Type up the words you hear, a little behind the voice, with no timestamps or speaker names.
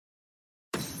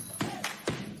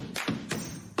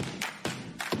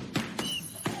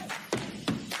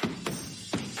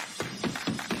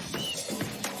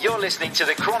You're listening to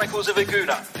the Chronicles of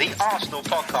Aguna, the Arsenal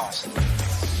podcast.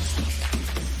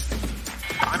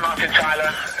 I'm Martin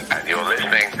Tyler, and you're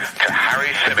listening to Harry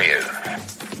Symeou.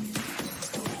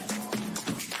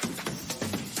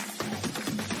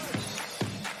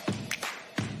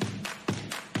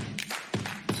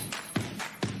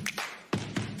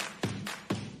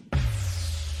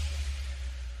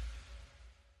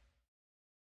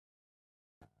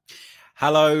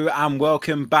 Hello and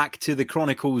welcome back to the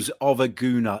Chronicles of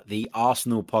Aguna, the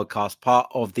Arsenal podcast, part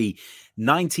of the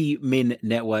 90 Min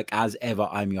Network. As ever,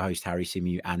 I'm your host, Harry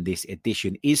Symeou, and this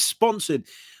edition is sponsored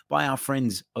by our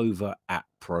friends over at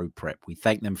Pro Prep. We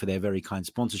thank them for their very kind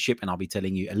sponsorship, and I'll be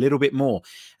telling you a little bit more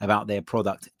about their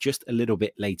product just a little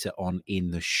bit later on in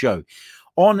the show.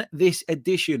 On this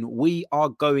edition, we are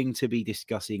going to be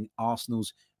discussing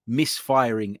Arsenal's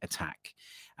misfiring attack,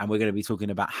 and we're going to be talking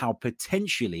about how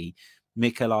potentially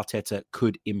Mikel Arteta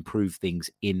could improve things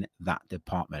in that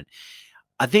department.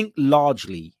 I think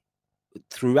largely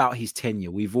throughout his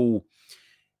tenure, we've all,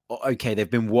 okay, there've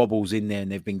been wobbles in there and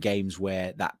there've been games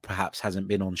where that perhaps hasn't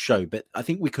been on show, but I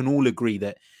think we can all agree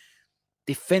that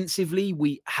defensively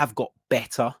we have got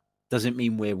better. Doesn't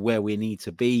mean we're where we need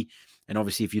to be. And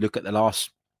obviously, if you look at the last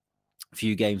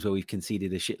few games where we've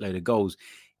conceded a shitload of goals,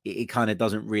 it kind of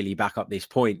doesn't really back up this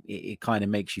point. It kind of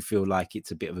makes you feel like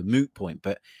it's a bit of a moot point,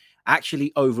 but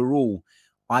actually, overall,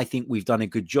 I think we've done a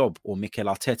good job, or Mikel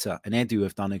Arteta and Edu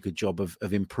have done a good job of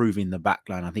improving the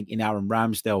backline. I think in Aaron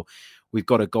Ramsdale, we've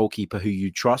got a goalkeeper who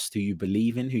you trust, who you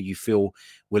believe in, who you feel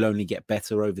will only get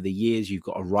better over the years. You've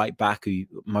got a right back who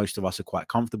most of us are quite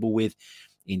comfortable with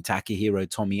in Takahiro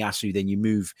Tomiyasu. Then you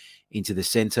move into the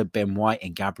centre. Ben White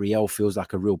and Gabriel feels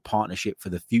like a real partnership for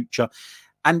the future.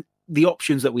 And the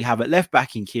options that we have at left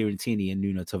back in Kieran Tierney and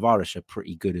Nuno Tavares are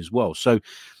pretty good as well. So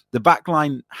the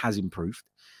backline has improved,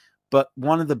 but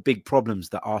one of the big problems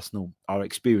that Arsenal are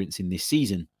experiencing this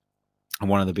season, and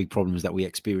one of the big problems that we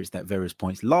experienced at various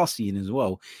points last season as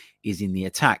well, is in the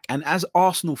attack. And as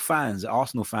Arsenal fans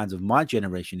of my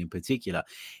generation in particular,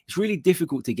 it's really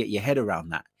difficult to get your head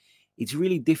around that. It's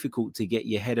really difficult to get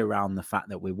your head around the fact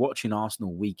that we're watching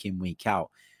Arsenal week in, week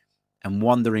out, and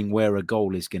wondering where a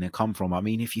goal is going to come from. I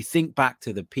mean, if you think back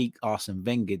to the peak Arsene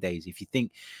Wenger days, if you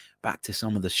think back to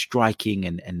some of the striking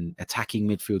and attacking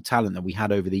midfield talent that we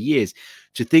had over the years,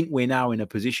 to think we're now in a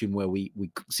position where we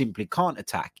simply can't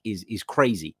attack is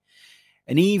crazy.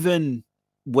 And even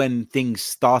when things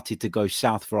started to go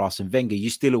south for Arsene Wenger,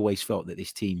 you still always felt that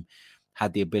this team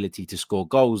had the ability to score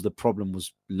goals. The problem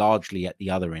was largely at the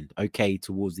other end. Okay,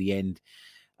 towards the end,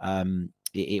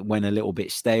 it went a little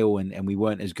bit stale and we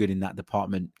weren't as good in that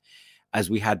department as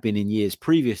we had been in years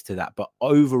previous to that. But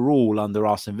overall, under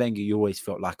Arsene Wenger, you always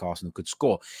felt like Arsenal could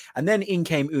score. And then in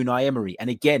came Unai Emery. And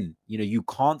again, you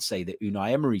can't say that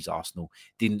Unai Emery's Arsenal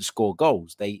didn't score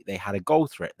goals. They had a goal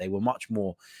threat. They were much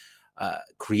more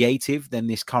creative than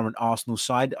this current Arsenal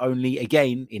side. Only,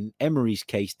 again, in Emery's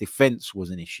case, defence was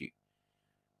an issue.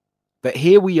 But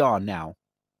here we are now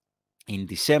in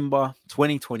December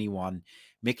 2021,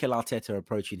 Mikel Arteta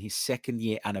approaching his second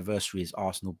year anniversary as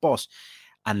Arsenal boss.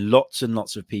 And lots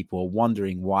of people are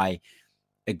wondering why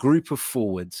a group of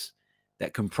forwards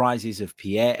that comprises of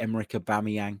Pierre-Emerick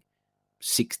Aubameyang,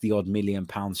 60-odd million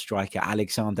pound striker,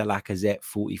 Alexander Lacazette,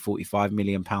 45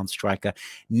 million pound striker,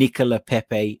 Nicola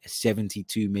Pepe, a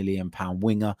 72 million pound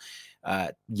winger,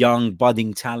 young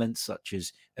budding talents such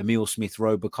as Emile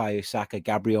Smith-Rowe, Bukayo Saka,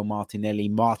 Gabriel Martinelli,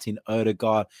 Martin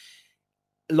Odegaard.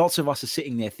 Lots of us are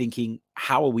sitting there thinking,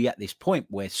 how are we at this point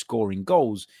where scoring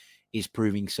goals is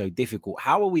proving so difficult?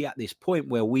 How are we at this point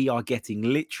where we are getting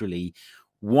literally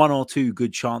one or two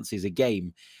good chances a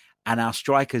game, and our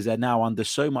strikers are now under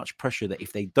so much pressure that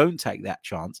if they don't take that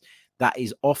chance, that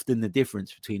is often the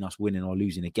difference between us winning or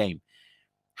losing a game?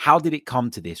 How did it come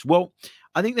to this? Well,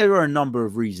 I think there are a number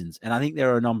of reasons, and I think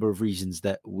there are a number of reasons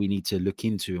that we need to look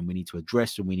into and we need to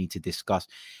address and we need to discuss.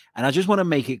 And I just want to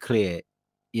make it clear,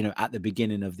 at the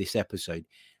beginning of this episode,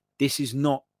 this is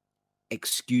not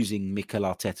excusing Mikel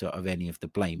Arteta of any of the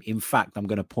blame. In fact, I'm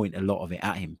going to point a lot of it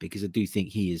at him because I do think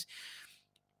he is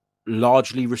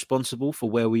largely responsible for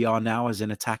where we are now as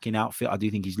an attacking outfit. I do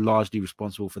think he's largely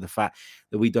responsible for the fact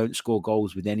that we don't score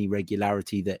goals with any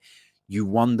regularity, that you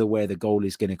wonder where the goal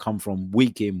is going to come from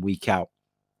week in, week out.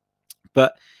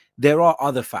 But there are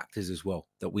other factors as well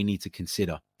that we need to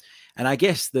consider. And I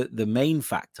guess that the main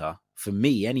factor, for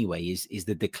me anyway, is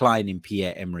the decline in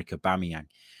Pierre-Emerick Aubameyang.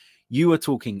 You are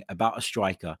talking about a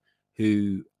striker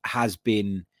who has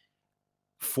been,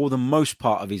 for the most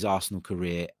part of his Arsenal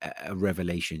career, a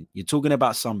revelation. You're talking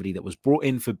about somebody that was brought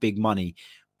in for big money,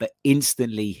 but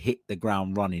instantly hit the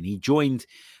ground running. He joined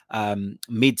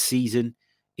mid-season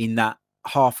in that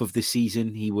half of the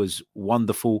season, he was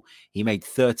wonderful. He made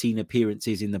 13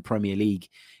 appearances in the Premier League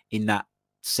in that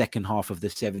second half of the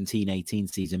 17-18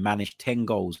 season, managed 10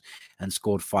 goals and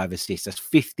scored 5 assists. That's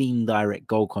 15 direct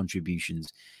goal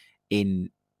contributions in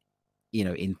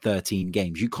 13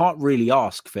 games. You can't really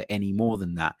ask for any more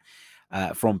than that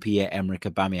from Pierre-Emerick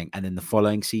Aubameyang. And then the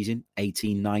following season,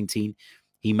 18-19,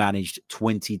 he managed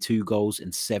 22 goals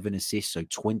and 7 assists, so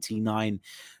 29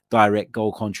 direct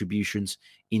goal contributions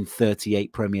in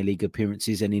 38 Premier League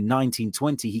appearances. And in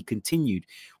 19-20, he continued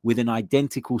with an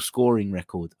identical scoring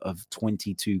record of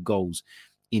 22 goals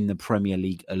in the Premier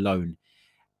League alone.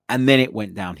 And then it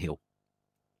went downhill.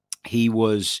 He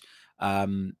was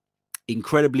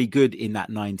incredibly good in that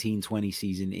 19-20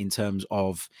 season in terms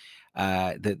of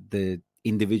the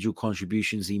individual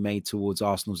contributions he made towards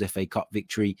Arsenal's FA Cup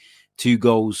victory. 2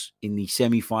 goals in the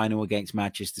semi-final against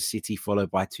Manchester City, followed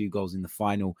by 2 goals in the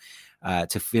final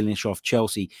to finish off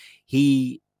Chelsea.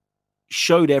 He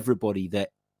showed everybody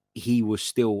that he was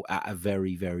still at a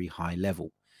very, very high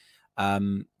level.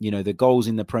 The goals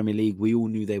in the Premier League, we all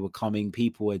knew they were coming.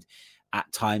 People had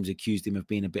at times accused him of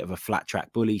being a bit of a flat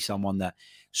track bully, someone that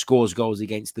scores goals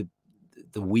against the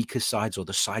weaker sides or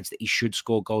the sides that he should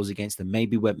score goals against, and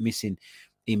maybe went missing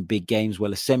in big games.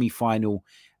 Well, a semi-final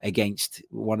against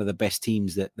one of the best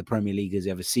teams that the Premier League has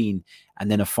ever seen,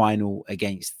 and then a final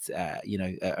against a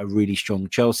really strong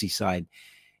Chelsea side,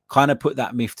 kind of put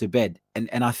that myth to bed. And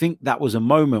I think that was a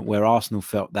moment where Arsenal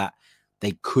felt that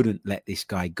they couldn't let this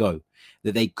guy go,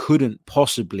 that they couldn't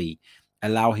possibly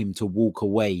allow him to walk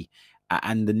away,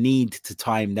 and the need to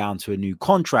tie him down to a new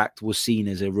contract was seen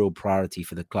as a real priority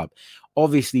for the club.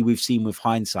 Obviously, we've seen with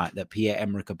hindsight that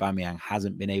Pierre-Emerick Aubameyang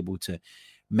hasn't been able to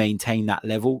maintain that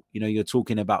level. You're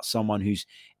talking about someone who's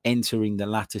entering the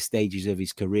latter stages of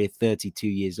his career, 32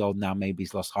 years old now. Maybe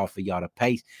he's lost half a yard of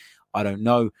pace. I don't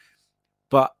know.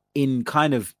 But in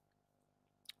kind of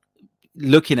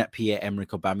looking at Pierre-Emerick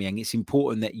Aubameyang, it's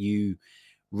important that you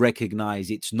recognize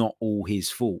it's not all his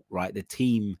fault, right? The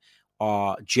team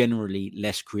are generally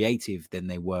less creative than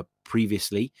they were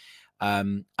previously.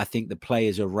 I think the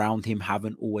players around him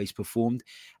haven't always performed.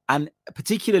 And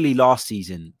particularly last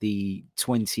season, the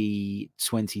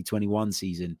 2020-21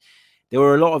 season, there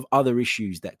were a lot of other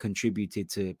issues that contributed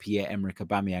to Pierre-Emerick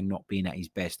Aubameyang not being at his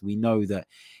best. We know that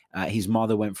his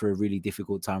mother went through a really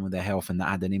difficult time with her health, and that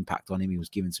had an impact on him. He was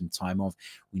given some time off.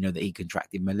 We know that he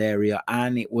contracted malaria,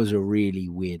 and it was a really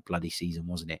weird bloody season,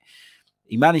 wasn't it?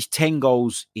 He managed 10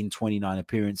 goals in 29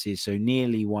 appearances, so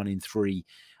nearly 1 in 3,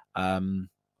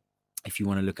 if you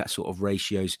want to look at sort of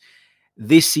ratios.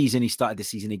 This season, he started the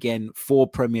season again, 4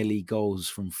 Premier League goals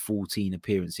from 14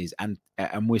 appearances, and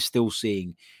we're still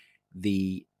seeing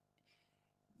the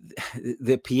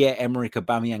Pierre-Emerick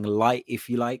Aubameyang light, if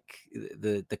you like,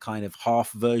 the kind of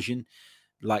half version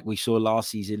like we saw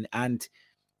last season. And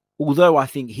although I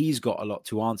think he's got a lot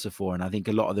to answer for, and I think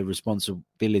a lot of the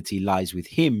responsibility lies with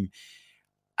him,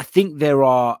 I think there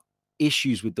are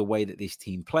issues with the way that this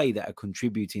team play that are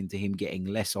contributing to him getting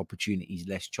less opportunities,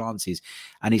 less chances,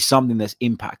 and it's something that's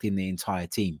impacting the entire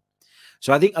team.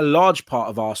 So I think a large part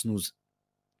of Arsenal's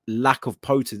lack of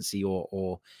potency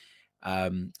or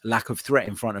lack of threat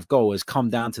in front of goal has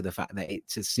come down to the fact that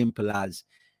it's as simple as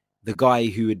the guy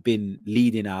who had been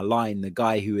leading our line, the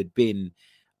guy who had been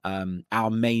our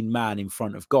main man in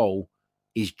front of goal,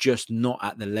 is just not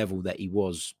at the level that he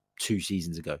was 2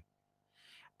 seasons ago.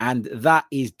 And that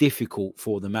is difficult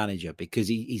for the manager because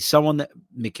he's someone that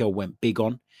Mikel went big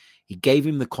on. He gave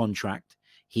him the contract.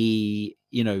 He,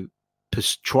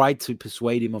 tried to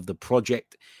persuade him of the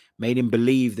project, made him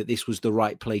believe that this was the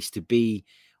right place to be.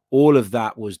 All of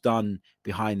that was done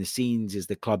behind the scenes as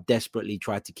the club desperately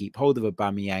tried to keep hold of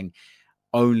Aubameyang,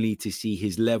 only to see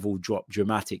his level drop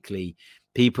dramatically.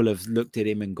 People have looked at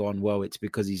him and gone, well, it's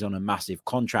because he's on a massive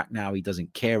contract now. He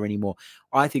doesn't care anymore.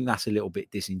 I think that's a little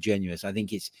bit disingenuous. I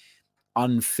think it's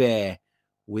unfair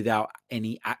without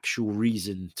any actual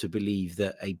reason to believe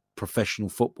that a professional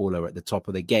footballer at the top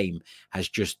of the game has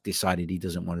just decided he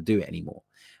doesn't want to do it anymore.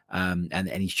 And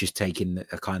he's just taking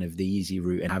a kind of the easy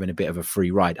route and having a bit of a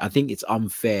free ride. I think it's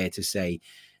unfair to say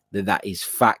that is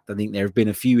fact. I think there have been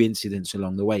a few incidents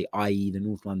along the way, i.e. the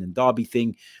North London derby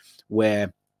thing,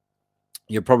 where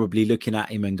you're probably looking at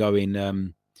him and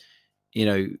going,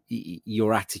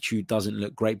 your attitude doesn't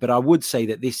look great. But I would say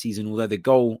that this season, although the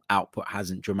goal output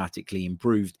hasn't dramatically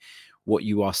improved, what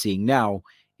you are seeing now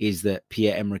is that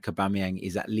Pierre-Emerick Aubameyang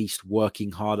is at least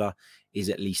working harder, is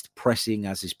at least pressing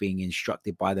as is being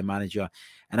instructed by the manager.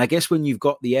 And I guess when you've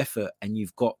got the effort and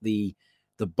you've got the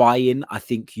buy-in, I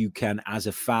think you can, as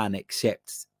a fan,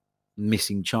 accept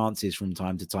missing chances from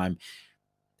time to time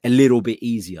a little bit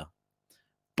easier.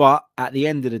 But at the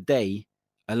end of the day,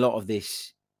 a lot of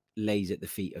this lays at the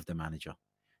feet of the manager.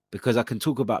 Because I can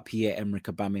talk about Pierre-Emerick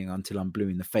Aubameyang until I'm blue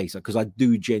in the face, because I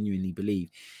do genuinely believe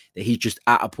that he's just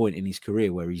at a point in his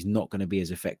career where he's not going to be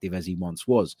as effective as he once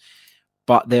was.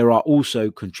 But there are also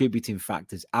contributing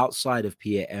factors outside of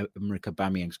Pierre-Emerick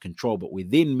Aubameyang's control, but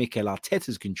within Mikel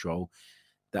Arteta's control,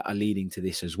 that are leading to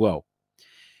this as well.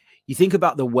 You think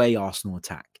about the way Arsenal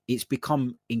attack, it's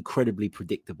become incredibly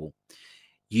predictable.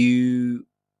 You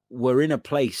were in a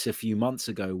place a few months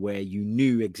ago where you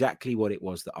knew exactly what it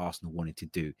was that Arsenal wanted to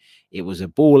do. It was a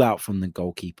ball out from the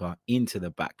goalkeeper into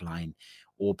the back line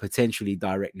or potentially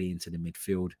directly into the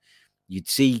midfield. You'd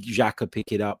see Xhaka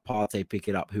pick it up, Partey pick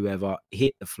it up, whoever,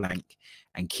 hit the flank,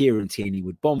 and Kieran Tierney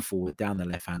would bomb forward down the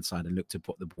left-hand side and look to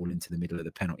put the ball into the middle of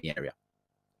the penalty area.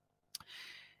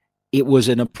 It was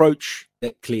an approach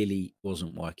that clearly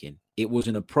wasn't working. It was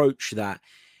an approach that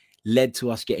led to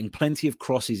us getting plenty of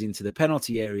crosses into the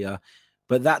penalty area,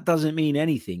 but that doesn't mean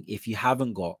anything if you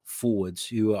haven't got forwards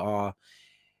who are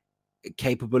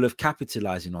capable of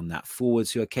capitalizing on that, forwards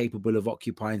who are capable of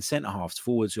occupying centre-halves,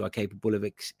 forwards who are capable of,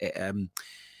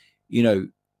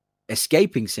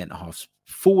 escaping centre-halves,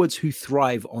 forwards who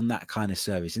thrive on that kind of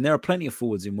service. And there are plenty of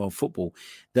forwards in world football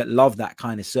that love that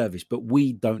kind of service, but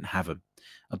we don't have them.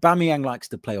 Aubameyang likes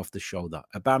to play off the shoulder.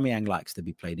 Aubameyang likes to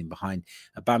be played in behind.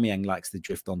 Aubameyang likes to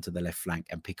drift onto the left flank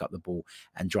and pick up the ball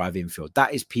and drive infield.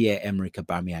 That is Pierre-Emerick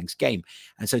Aubameyang's game.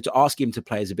 And so to ask him to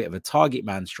play as a bit of a target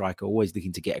man striker, always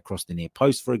looking to get across the near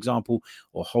post, for example,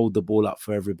 or hold the ball up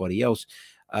for everybody else,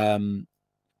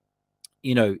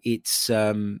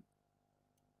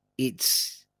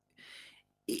 it's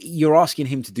you're asking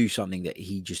him to do something that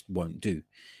he just won't do.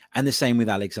 And the same with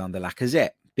Alexander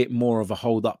Lacazette, bit more of a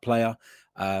hold-up player,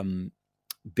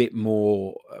 bit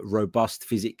more robust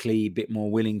physically, bit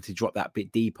more willing to drop that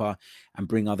bit deeper and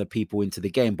bring other people into the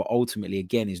game. But ultimately,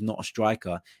 again, is not a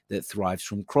striker that thrives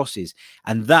from crosses.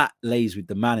 And that lays with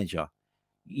the manager.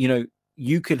 You know,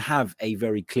 you can have a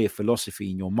very clear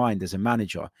philosophy in your mind as a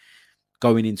manager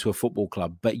going into a football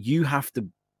club, but you have to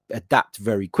adapt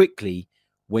very quickly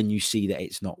when you see that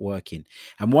it's not working.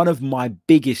 And one of my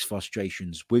biggest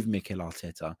frustrations with Mikel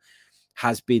Arteta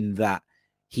has been that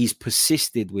he's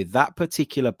persisted with that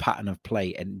particular pattern of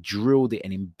play and drilled it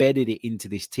and embedded it into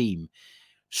this team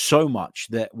so much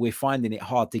that we're finding it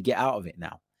hard to get out of it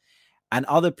now. And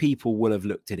other people will have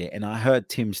looked at it. And I heard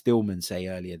Tim Stillman say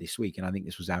earlier this week, and I think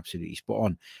this was absolutely spot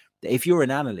on, that if you're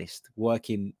an analyst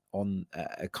working on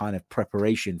a kind of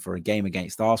preparation for a game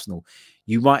against Arsenal,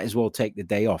 you might as well take the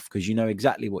day off because you know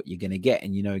exactly what you're going to get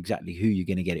and you know exactly who you're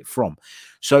going to get it from.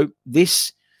 So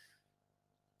this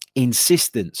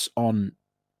insistence on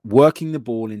working the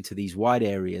ball into these wide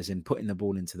areas and putting the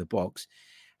ball into the box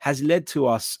has led to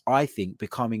us, I think,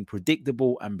 becoming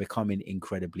predictable and becoming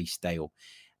incredibly stale.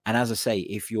 And as I say,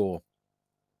 if you're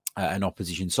an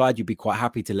opposition side, you'd be quite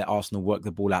happy to let Arsenal work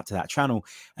the ball out to that channel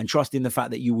and trust in the fact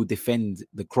that you will defend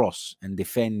the cross and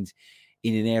defend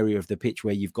in an area of the pitch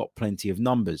where you've got plenty of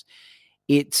numbers.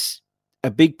 It's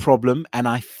a big problem. And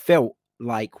I felt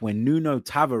like when Nuno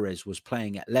Tavares was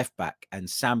playing at left back and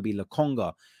Sambi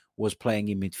Lokonga was playing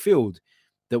in midfield,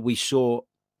 that we saw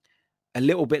a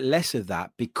little bit less of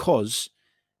that because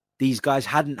these guys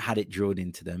hadn't had it drilled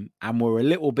into them and were a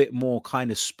little bit more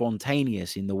kind of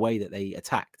spontaneous in the way that they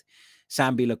attacked.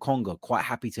 Sambi Lokonga, quite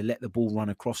happy to let the ball run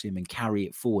across him and carry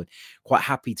it forward, quite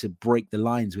happy to break the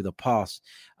lines with a pass,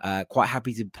 quite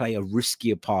happy to play a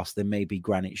riskier pass than maybe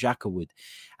Granit Xhaka would.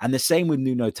 And the same with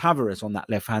Nuno Tavares on that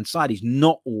left-hand side. He's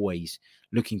not always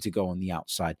looking to go on the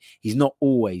outside. He's not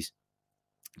always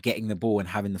getting the ball and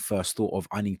having the first thought of,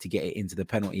 I need to get it into the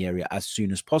penalty area as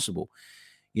soon as possible.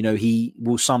 You know, he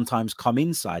will sometimes come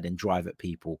inside and drive at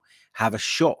people, have a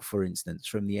shot, for instance,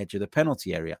 from the edge of the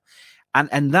penalty area.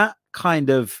 And that kind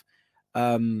of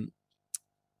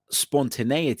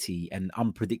spontaneity and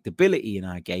unpredictability in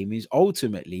our game is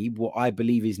ultimately what I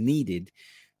believe is needed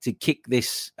to kick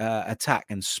this attack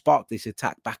and spark this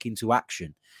attack back into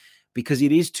action, because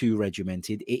it is too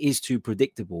regimented, it is too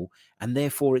predictable, and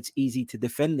therefore it's easy to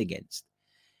defend against.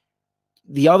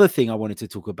 The other thing I wanted to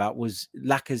talk about was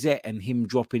Lacazette and him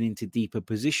dropping into deeper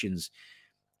positions.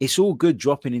 It's all good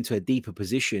dropping into a deeper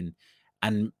position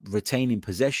and retaining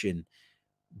possession.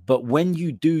 But when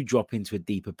you do drop into a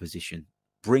deeper position,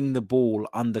 bring the ball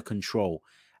under control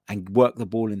and work the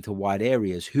ball into wide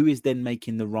areas, who is then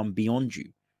making the run beyond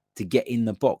you to get in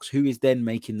the box? Who is then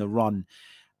making the run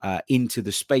into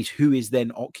the space? Who is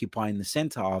then occupying the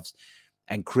centre halves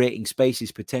and creating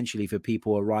spaces potentially for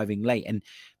people arriving late? And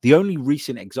the only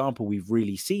recent example we've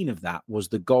really seen of that was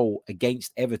the goal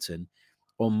against Everton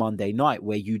on Monday night,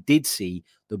 where you did see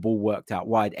the ball worked out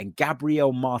wide and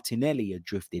Gabriel Martinelli had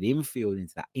drifted infield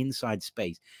into that inside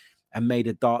space and made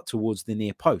a dart towards the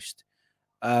near post.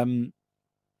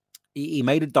 He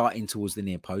made a dart in towards the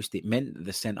near post. It meant that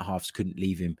the centre-halves couldn't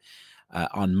leave him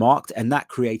unmarked, and that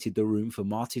created the room for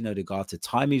Martin Odegaard to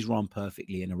time his run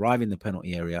perfectly and arrive in the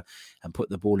penalty area and put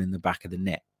the ball in the back of the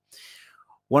net.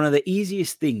 One of the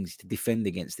easiest things to defend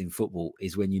against in football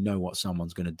is when you know what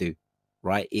someone's going to do,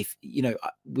 right? If, you know,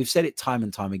 we've said it time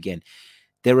and time again,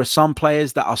 there are some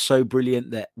players that are so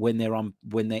brilliant that when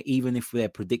they're even if they're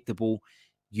predictable,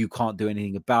 you can't do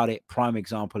anything about it. Prime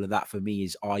example of that for me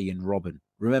is Arjen Robben.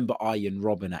 Remember Arjen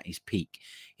Robben at his peak?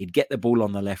 He'd get the ball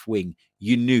on the left wing.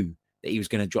 You knew that he was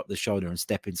going to drop the shoulder and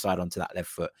step inside onto that left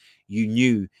foot. You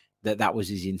knew that that was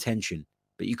his intention,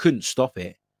 but you couldn't stop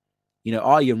it. You know,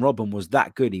 Arjen Robben was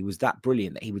that good. He was that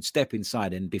brilliant that he would step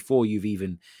inside, and before you've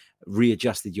even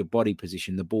readjusted your body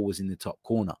position, the ball was in the top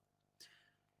corner.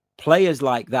 Players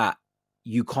like that,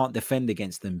 you can't defend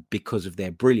against them because of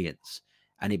their brilliance,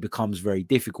 and it becomes very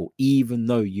difficult, even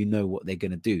though you know what they're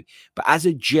going to do. But as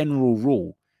a general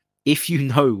rule, if you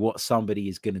know what somebody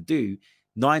is going to do,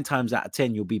 9 times out of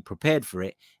 10, you'll be prepared for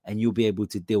it and you'll be able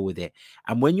to deal with it.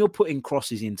 And when you're putting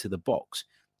crosses into the box,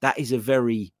 that is a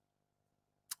very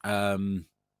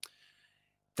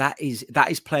that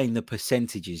is playing the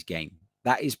percentages game.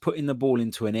 That is putting the ball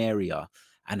into an area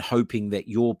and hoping that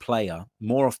your player,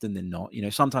 more often than not, you know,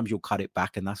 sometimes you'll cut it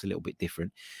back and that's a little bit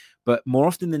different. But more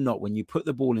often than not, when you put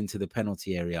the ball into the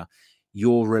penalty area,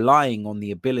 you're relying on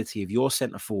the ability of your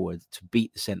centre forward to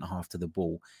beat the centre half to the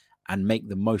ball and make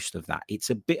the most of that. It's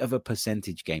a bit of a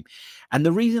percentage game. And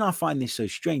the reason I find this so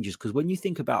strange is because when you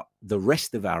think about the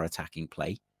rest of our attacking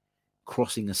play,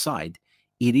 crossing aside,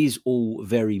 it is all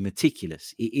very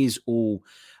meticulous. It is all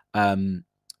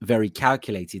very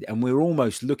calculated. And we're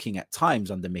almost looking at times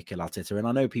under Mikel Arteta, and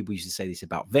I know people used to say this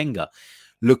about Wenger,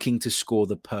 looking to score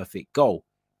the perfect goal,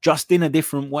 just in a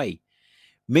different way.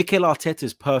 Mikel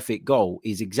Arteta's perfect goal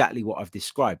is exactly what I've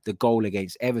described, the goal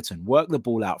against Everton. Work the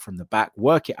ball out from the back,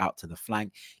 work it out to the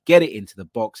flank, get it into the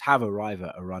box, have a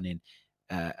runner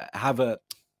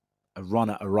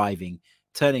arriving,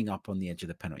 turning up on the edge of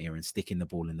the penalty area and sticking the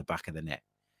ball in the back of the net.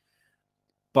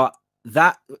 But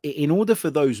that, in order for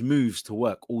those moves to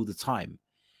work all the time,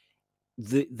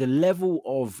 the level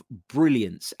of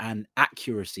brilliance and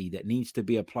accuracy that needs to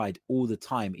be applied all the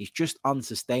time is just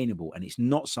unsustainable. And it's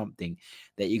not something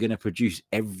that you're going to produce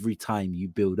every time you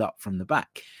build up from the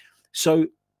back. So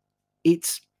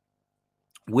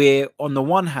we're on the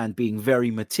one hand being very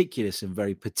meticulous and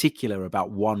very particular about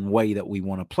one way that we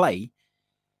want to play.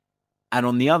 And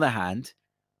on the other hand,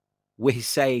 we're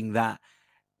saying that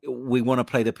we want to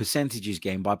play the percentages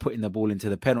game by putting the ball into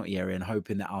the penalty area and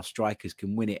hoping that our strikers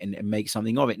can win it and make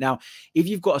something of it. Now, if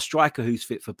you've got a striker who's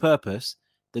fit for purpose,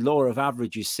 the law of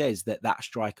averages says that that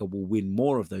striker will win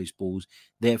more of those balls.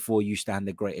 Therefore, you stand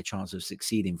a greater chance of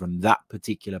succeeding from that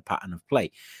particular pattern of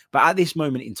play. But at this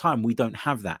moment in time, we don't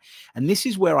have that. And this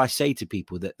is where I say to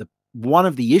people that one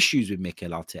of the issues with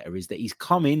Mikel Arteta is that he's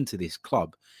come into this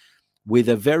club with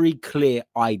a very clear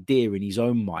idea in his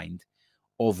own mind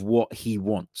of what he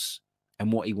wants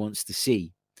and what he wants to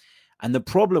see. And the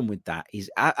problem with that is,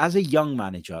 as a young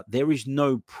manager, there is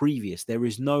no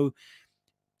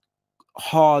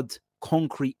hard,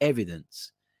 concrete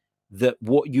evidence that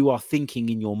what you are thinking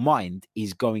in your mind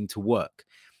is going to work.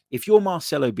 If you're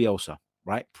Marcelo Bielsa,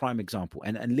 right, prime example,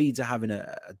 and Leeds are having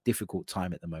a difficult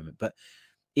time at the moment, but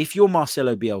if you're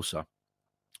Marcelo Bielsa,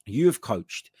 you have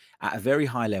coached at a very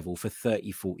high level for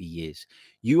 30, 40 years.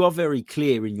 You are very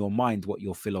clear in your mind what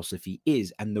your philosophy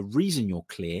is. And the reason you're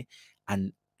clear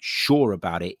and sure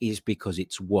about it is because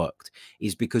it's worked,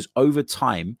 is because over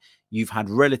time, you've had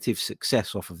relative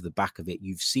success off of the back of it.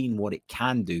 You've seen what it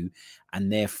can do,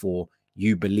 and therefore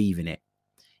you believe in it.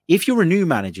 If you're a new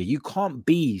manager, you can't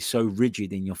be so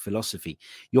rigid in your philosophy.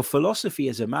 Your philosophy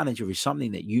as a manager is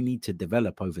something that you need to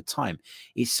develop over time.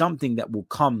 It's something that will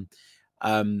come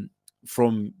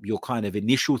from your kind of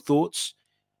initial thoughts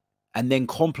and then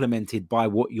complemented by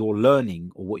what you're learning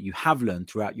or what you have learned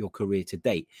throughout your career to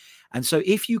date. And so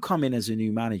if you come in as a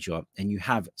new manager and you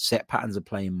have set patterns of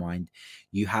play in mind,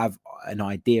 you have an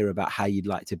idea about how you'd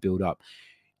like to build up,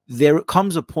 there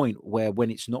comes a point where when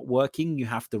it's not working, you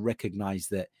have to recognize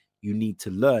that you need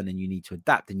to learn and you need to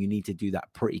adapt, and you need to do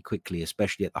that pretty quickly,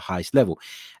 especially at the highest level.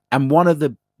 And one of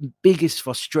the biggest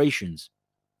frustrations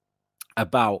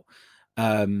about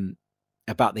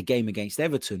the game against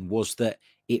Everton was that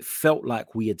it felt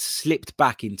like we had slipped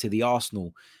back into the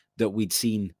Arsenal that we'd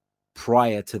seen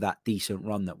prior to that decent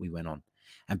run that we went on.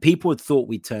 And people had thought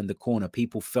we'd turned the corner.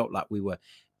 People felt like we were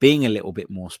being a little bit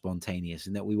more spontaneous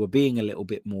and that we were being a little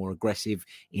bit more aggressive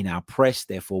in our press,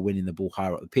 therefore winning the ball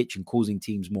higher up the pitch and causing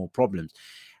teams more problems.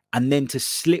 And then to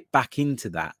slip back into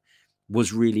that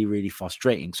was really, really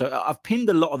frustrating. So I've pinned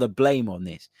a lot of the blame on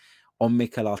this, on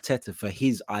Mikel Arteta for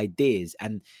his ideas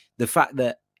and the fact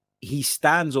that he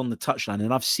stands on the touchline.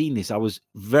 And I've seen this. I was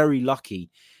very lucky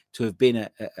to have been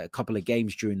at a couple of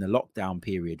games during the lockdown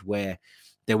period where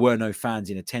there were no fans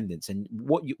in attendance. And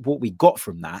what we got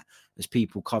from that as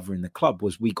people covering the club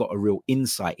was we got a real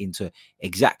insight into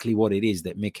exactly what it is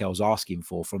that Mikel's asking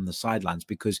for from the sidelines,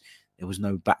 because there was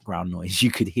no background noise.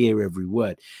 You could hear every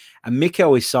word. And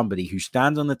Mikel is somebody who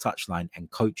stands on the touchline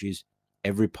and coaches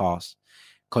every pass,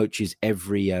 coaches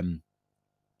every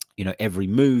every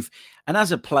move. And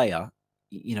as a player,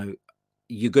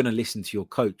 you're going to listen to your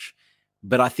coach,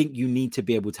 but I think you need to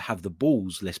be able to have the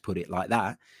balls, let's put it like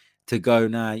that, to go,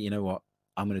 nah, you know what,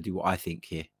 I'm going to do what I think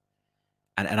here.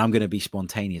 And I'm going to be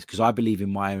spontaneous because I believe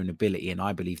in my own ability. And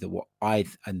I believe that what I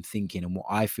am thinking and what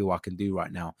I feel I can do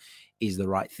right now is the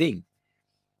right thing.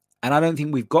 And I don't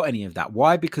think we've got any of that.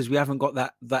 Why? Because we haven't got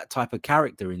that type of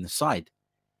character in the side.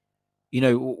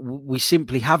 We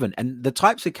simply haven't. And the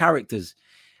types of characters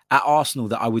at Arsenal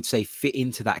that I would say fit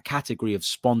into that category of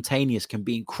spontaneous can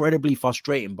be incredibly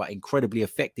frustrating, but incredibly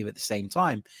effective at the same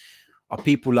time, are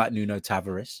people like Nuno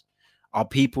Tavares, are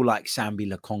people like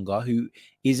Sambi Lokonga, who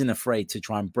isn't afraid to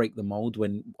try and break the mold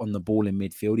when on the ball in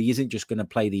midfield. He isn't just going to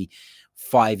play the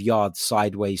 5-yard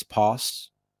sideways pass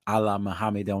a la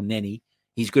Mohamed El Neni.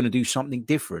 He's going to do something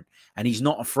different, and he's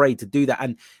not afraid to do that.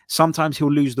 And sometimes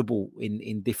he'll lose the ball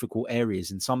in difficult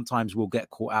areas, and sometimes we'll get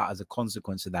caught out as a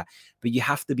consequence of that. But you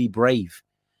have to be brave.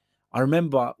 I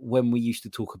remember when we used to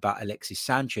talk about Alexis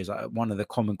Sanchez, one of the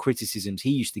common criticisms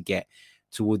he used to get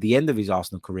toward the end of his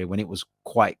Arsenal career, when it was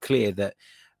quite clear that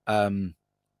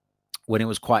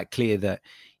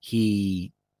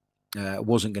he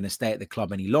wasn't going to stay at the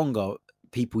club any longer,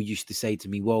 people used to say to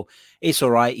me, well, it's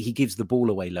all right, he gives the ball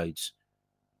away loads.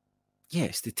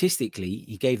 Yeah, statistically,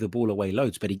 he gave the ball away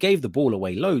loads, but he gave the ball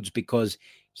away loads because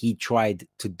he tried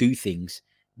to do things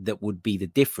that would be the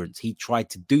difference. He tried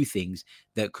to do things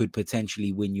that could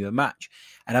potentially win you a match.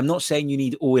 And I'm not saying you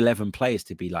need all 11 players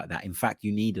to be like that. In fact,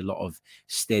 you need a lot of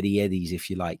steady eddies, if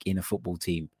you like, in a football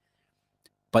team.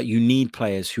 But you need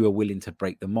players who are willing to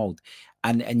break the mold.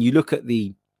 And you look at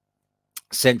the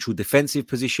central defensive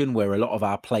position where a lot of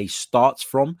our play starts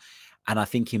from. And I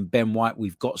think in Ben White,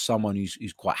 we've got someone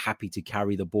who's quite happy to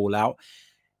carry the ball out.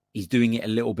 He's doing it a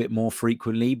little bit more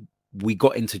frequently. We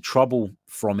got into trouble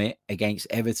from it against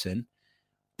Everton.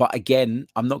 But again,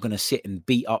 I'm not going to sit and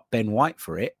beat up Ben White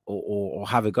for it or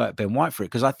have a go at Ben White for it,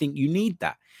 because I think you need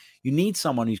that. You need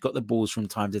someone who's got the balls from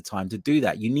time to time to do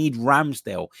that. You need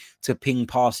Ramsdale to ping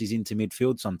passes into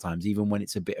midfield sometimes, even when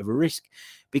it's a bit of a risk,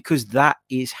 because that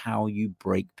is how you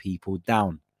break people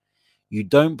down. You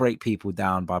don't break people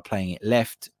down by playing it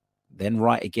left, then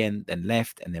right again, then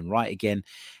left, and then right again,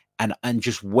 and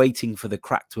just waiting for the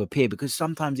crack to appear, because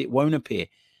sometimes it won't appear.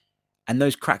 And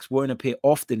those cracks won't appear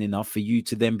often enough for you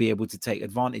to then be able to take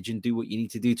advantage and do what you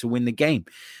need to do to win the game.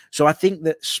 So I think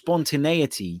that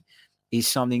spontaneity is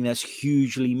something that's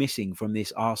hugely missing from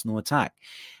this Arsenal attack.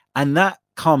 And that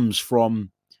comes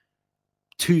from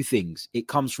two things. It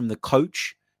comes from the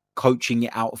coach coaching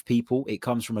it out of people. It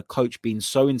comes from a coach being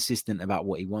so insistent about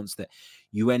what he wants that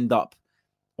you end up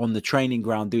on the training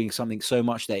ground doing something so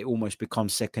much that it almost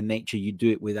becomes second nature. You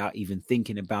do it without even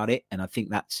thinking about it. And I think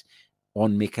that's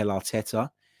on Mikel Arteta.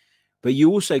 But you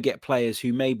also get players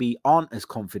who maybe aren't as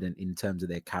confident in terms of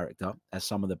their character as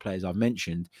some of the players I've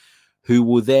mentioned, who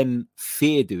will then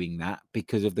fear doing that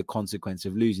because of the consequence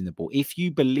of losing the ball. If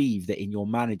you believe that in your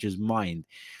manager's mind,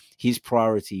 his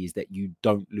priority is that you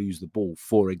don't lose the ball,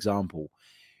 for example,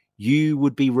 you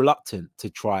would be reluctant to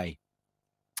try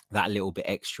that little bit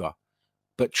extra.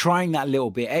 But trying that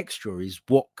little bit extra is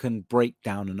what can break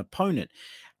down an opponent.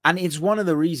 And it's one of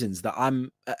the reasons that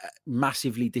I'm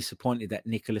massively disappointed at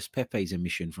Nicolas Pepe's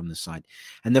omission from the side.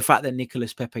 And the fact that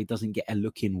Nicolas Pepe doesn't get a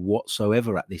look in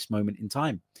whatsoever at this moment in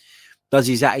time. Does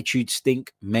his attitude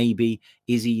stink? Maybe.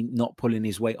 Is he not pulling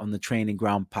his weight on the training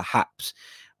ground? Perhaps.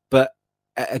 But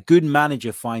a good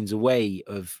manager finds a way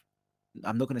of,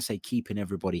 I'm not going to say keeping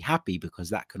everybody happy, because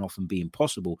that can often be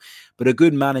impossible. But a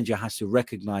good manager has to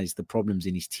recognize the problems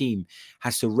in his team,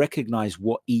 has to recognize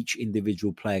what each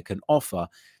individual player can offer,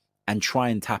 and try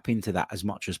and tap into that as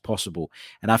much as possible.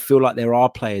 And I feel like there are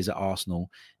players at Arsenal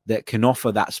that can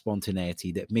offer that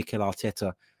spontaneity that Mikel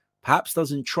Arteta perhaps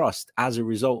doesn't trust as a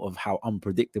result of how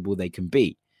unpredictable they can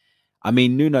be. I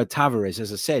mean, Nuno Tavares,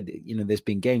 as I said, there's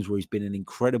been games where he's been an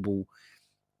incredible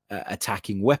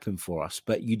attacking weapon for us,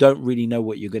 but you don't really know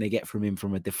what you're going to get from him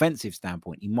from a defensive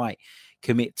standpoint. He might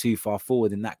commit too far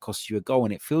forward and that costs you a goal.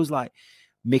 And it feels like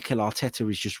Mikel Arteta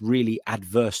is just really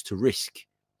adverse to risk.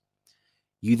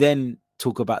 You then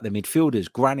talk about the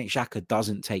midfielders. Granit Xhaka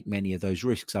doesn't take many of those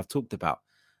risks I've talked about.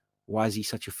 Why is he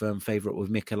such a firm favourite with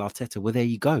Mikel Arteta? Well, there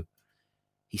you go.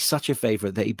 He's such a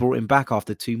favourite that he brought him back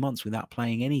after 2 months without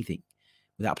playing anything,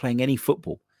 without playing any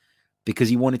football, because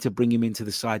he wanted to bring him into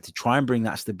the side to try and bring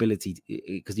that stability,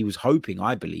 because he was hoping,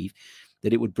 I believe,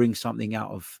 that it would bring something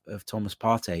out of Thomas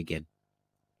Partey again.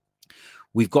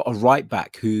 We've got a right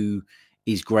back who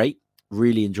is great.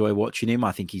 Really enjoy watching him.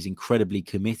 I think he's incredibly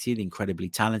committed, incredibly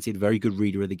talented, very good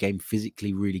reader of the game,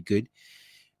 physically really good.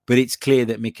 But it's clear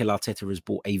that Mikel Arteta has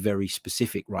brought a very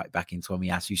specific right back in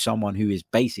Tomiyasu, someone who is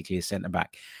basically a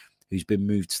centre-back who's been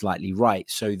moved slightly right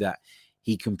so that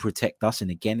he can protect us. And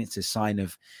again, it's a sign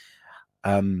of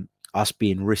us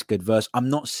being risk adverse. I'm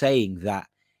not saying that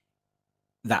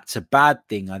that's a bad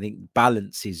thing. I think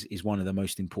balance is one of the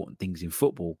most important things in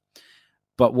football.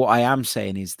 But what I am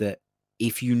saying is that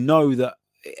if you know that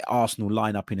Arsenal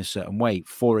line up in a certain way,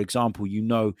 for example, you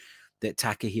know that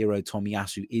Takahiro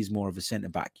Tomiyasu is more of a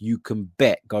centre-back, you can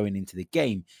bet going into the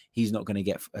game he's not going to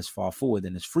get as far forward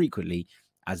and as frequently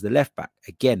as the left-back.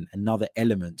 Again, another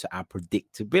element to our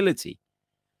predictability.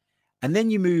 And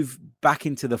then you move back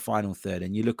into the final third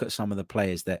and you look at some of the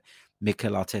players that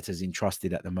Mikel Arteta's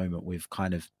entrusted at the moment with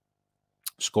kind of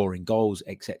scoring goals,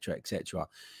 etc., etc.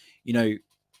 You know,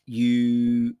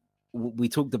 we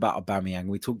talked about Aubameyang,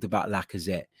 we talked about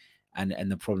Lacazette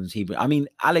and the problems I mean,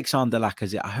 Alexander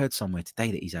Lacazette, I heard somewhere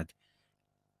today that he's had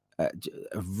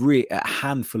a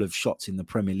handful of shots in the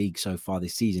Premier League so far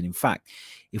this season. In fact,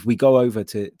 if we go over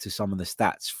to some of the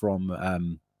stats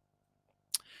from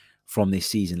this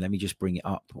season, let me just bring it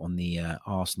up on the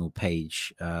Arsenal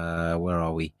page. Where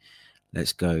are we?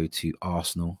 Let's go to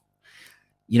Arsenal.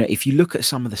 You know, if you look at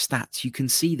some of the stats, you can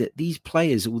see that these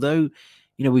players, although,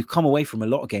 you know, we've come away from a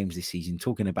lot of games this season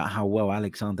talking about how well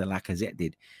Alexander Lacazette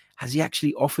did. Has he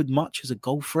actually offered much as a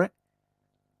goal threat?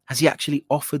 Has he actually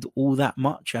offered all that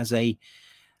much as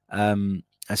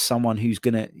someone who's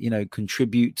going to, you know,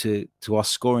 contribute to us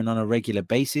scoring on a regular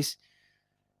basis?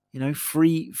 You know,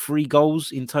 three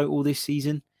goals in total this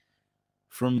season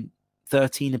from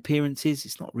 13 appearances.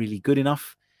 It's not really good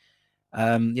enough.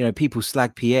 You know, people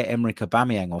slag Pierre-Emerick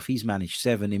Aubameyang off. He's managed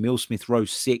 7. Emile Smith-Rowe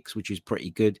 6, which is pretty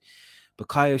good.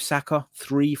 Bukayo Saka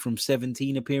 3 from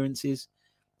 17 appearances.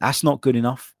 That's not good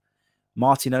enough.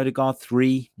 Martin Odegaard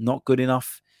 3, not good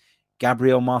enough.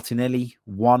 Gabriel Martinelli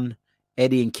 1.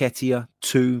 Eddie Nketiah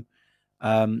 2.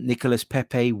 Nicolas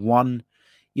Pepe 1.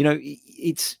 You know,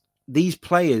 it's these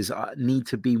players need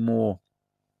to be more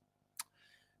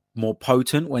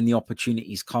potent when the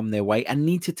opportunities come their way and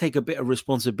need to take a bit of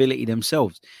responsibility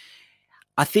themselves.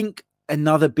 I think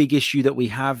another big issue that we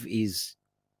have is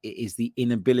the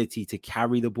inability to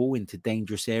carry the ball into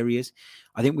dangerous areas.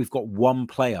 I think we've got one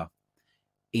player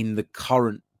in the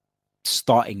current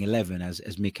starting 11,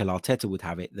 as Mikel Arteta would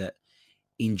have it, that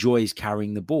enjoys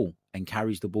carrying the ball and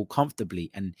carries the ball comfortably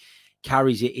and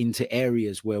carries it into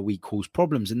areas where we cause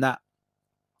problems. And that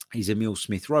is Emile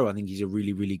Smith-Rowe. I think he's a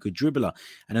really, really good dribbler.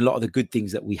 And a lot of the good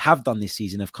things that we have done this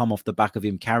season have come off the back of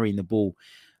him carrying the ball,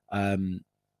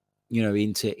 you know,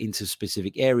 into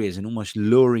specific areas and almost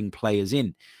luring players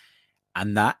in.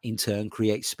 And that in turn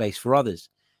creates space for others.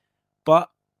 But,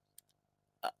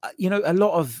 you know, a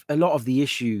lot of the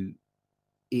issue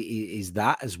is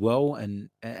that as well. And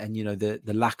you know,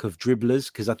 the lack of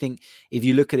dribblers, because I think if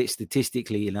you look at it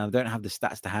statistically, and I don't have the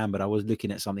stats to hand, but I was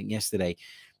looking at something yesterday,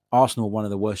 Arsenal are one of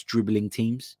the worst dribbling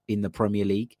teams in the Premier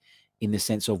League, in the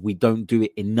sense of we don't do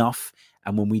it enough.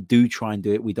 And when we do try and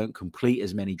do it, we don't complete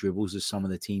as many dribbles as some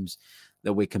of the teams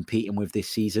that we're competing with this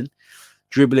season.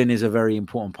 Dribbling is a very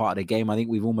important part of the game. I think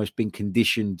we've almost been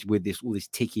conditioned with all this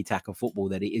tiki-taka football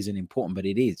that it isn't important, but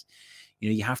it is. You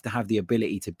know, you have to have the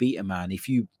ability to beat a man. If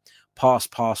you pass,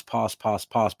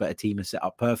 but a team is set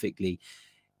up perfectly,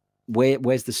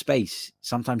 where's the space?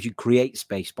 Sometimes you create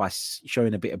space by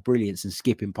showing a bit of brilliance and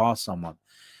skipping past someone,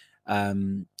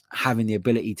 having the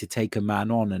ability to take a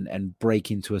man on and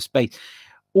break into a space.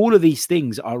 All of these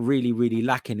things are really, really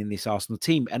lacking in this Arsenal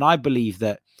team. And I believe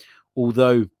that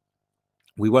although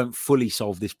we won't fully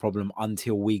solve this problem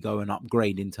until we go and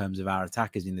upgrade in terms of our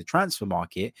attackers in the transfer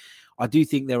market, I do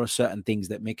think there are certain things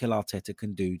that Mikel Arteta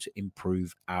can do to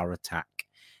improve our attack.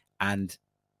 And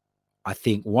I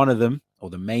think one of them, or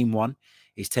the main one,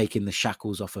 is taking the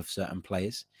shackles off of certain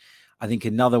players. I think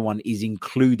another one is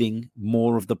including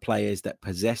more of the players that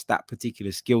possess that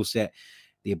particular skill set,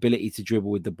 the ability to dribble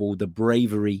with the ball, the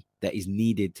bravery that is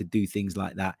needed to do things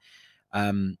like that.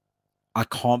 I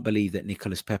can't believe that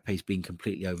Nicolas Pepe is being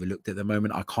completely overlooked at the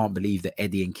moment. I can't believe that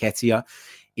Eddie Nketiah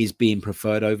is being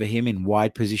preferred over him in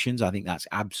wide positions. I think that's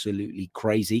absolutely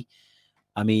crazy.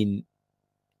 I mean,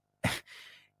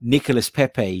 Nicolas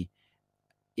Pepe,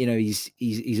 you know,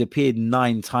 he's appeared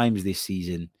 9 times this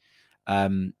season.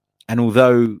 And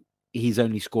although he's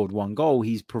only scored 1 goal,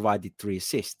 he's provided 3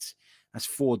 assists. That's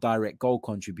 4 direct goal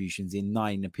contributions in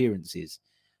 9 appearances.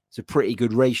 It's a pretty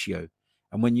good ratio.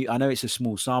 And I know it's a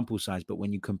small sample size, but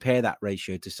when you compare that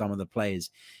ratio to some of the players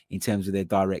in terms of their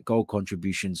direct goal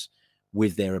contributions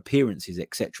with their appearances,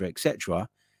 etc.,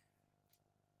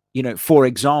 you know, for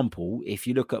example, if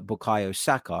you look at Bukayo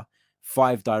Saka,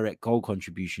 5 direct goal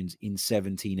contributions in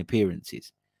 17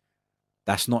 appearances.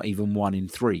 That's not even 1 in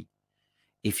 3.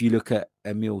 If you look at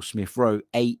Emile Smith-Rowe,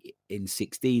 8 in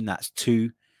 16, that's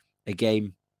 2 a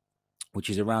game, which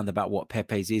is around about what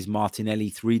Pepe's is. Martinelli,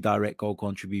 3 direct goal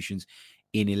contributions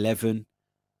in 11.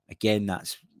 Again,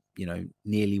 that's, you know,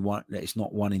 nearly 1. It's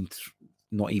not 1 in,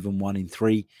 not even 1 in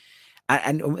 3.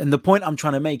 And the point I'm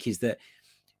trying to make is that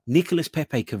Nicolas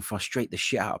Pepe can frustrate the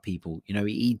shit out of people. You know,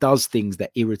 he does things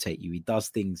that irritate you. He does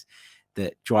things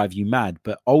that drive you mad.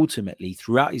 But ultimately,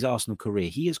 throughout his Arsenal career,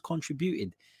 he has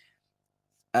contributed,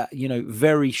 you know,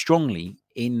 very strongly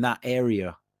in that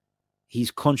area.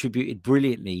 He's contributed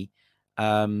brilliantly,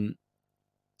 you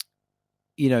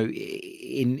know,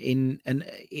 in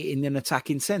an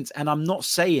attacking sense. And I'm not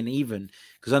saying, even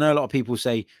because I know a lot of people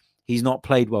say he's not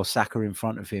played well, Saka in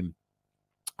front of him.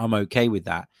 I'm okay with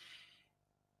that.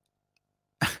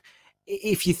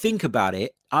 If you think about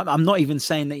it, I'm not even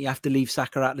saying that you have to leave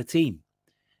Saka out of the team.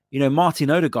 You know,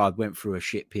 Martin Odegaard went through a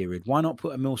shit period. Why not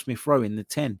put Emile Smith-Rowe in the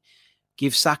 10?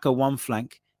 Give Saka one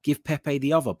flank, give Pepe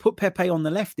the other. Put Pepe on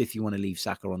the left if you want to leave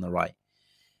Saka on the right.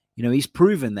 You know, he's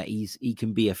proven that he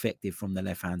can be effective from the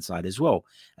left-hand side as well.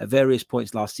 At various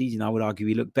points last season, I would argue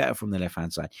he looked better from the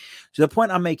left-hand side. So the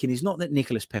point I'm making is not that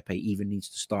Nicolas Pepe even needs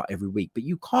to start every week, but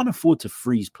you can't afford to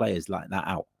freeze players like that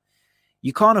out.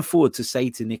 You can't afford to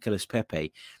say to Nicolas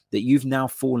Pepe that you've now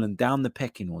fallen down the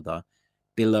pecking order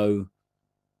below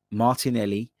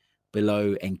Martinelli,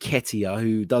 below Nketiah,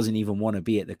 who doesn't even want to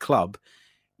be at the club.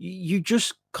 You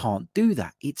just can't do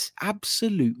that. It's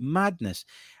absolute madness.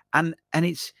 And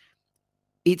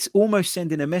it's almost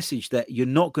sending a message that you're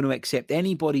not going to accept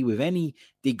anybody with any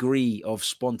degree of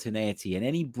spontaneity and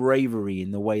any bravery in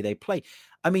the way they play.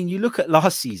 I mean, you look at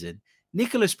last season,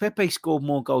 Nicolas Pepe scored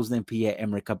more goals than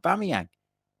Pierre-Emerick Aubameyang.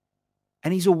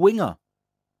 And he's a winger.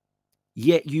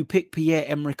 Yet you pick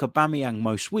Pierre-Emerick Aubameyang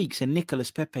most weeks and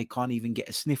Nicolas Pepe can't even get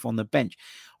a sniff on the bench.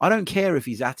 I don't care if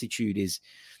his attitude is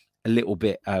a little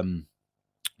bit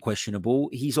questionable.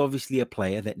 He's obviously a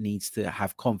player that needs to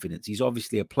have confidence. He's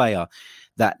obviously a player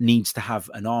that needs to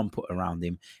have an arm put around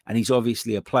him. And he's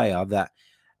obviously a player that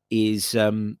is,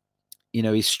 you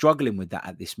know, is struggling with that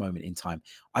at this moment in time.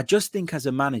 I just think as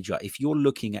a manager, if you're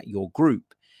looking at your group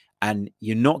and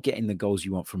you're not getting the goals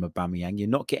you want from Aubameyang, you're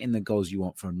not getting the goals you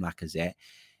want from Lacazette,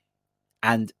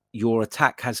 and your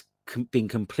attack has been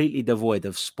completely devoid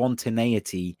of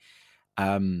spontaneity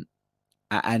and,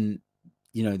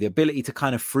 you know, the ability to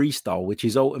kind of freestyle, which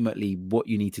is ultimately what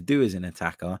you need to do as an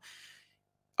attacker,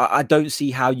 I don't see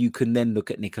how you can then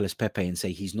look at Nicolas Pepe and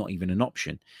say he's not even an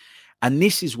option. And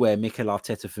this is where Mikel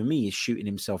Arteta, for me, is shooting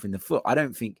himself in the foot. I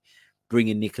don't think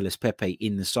bringing Nicolas Pepe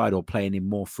in the side or playing him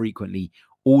more frequently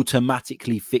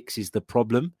automatically fixes the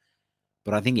problem,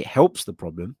 but I think it helps the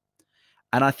problem.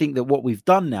 And I think that what we've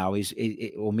done now is,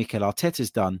 or Mikel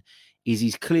Arteta's done, is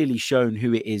he's clearly shown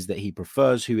who it is that he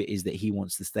prefers, who it is that he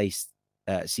wants to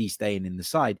see staying in the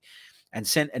side, and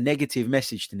sent a negative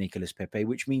message to Nicolas Pepe,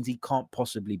 which means he can't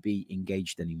possibly be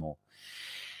engaged anymore.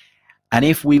 And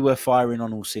if we were firing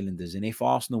on all cylinders, and if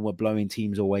Arsenal were blowing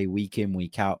teams away week in,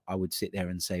 week out, I would sit there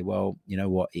and say, well, you know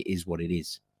what, it is what it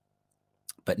is.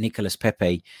 But Nicolas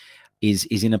Pepe is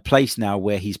in a place now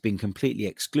where he's been completely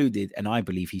excluded, and I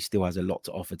believe he still has a lot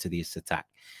to offer to this attack.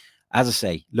 As I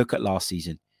say, look at last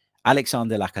season.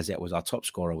 Alexander Lacazette was our top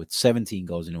scorer with 17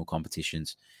 goals in all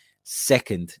competitions.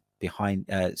 Second behind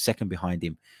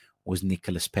him was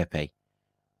Nicolas Pepe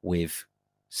with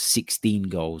 16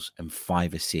 goals and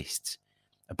 5 assists.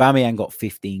 Aubameyang got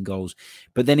 15 goals.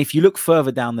 But then if you look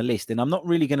further down the list, and I'm not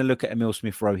really going to look at Emile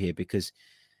Smith-Rowe here because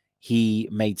he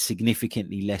made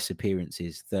significantly less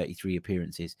appearances, 33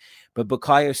 appearances. But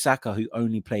Bukayo Saka, who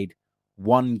only played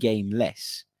 1 game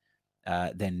less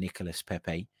than Nicolas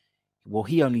Pepe, well,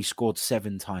 he only scored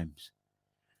 7 times.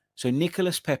 So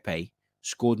Nicolas Pepe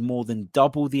scored more than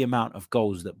double the amount of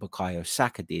goals that Bukayo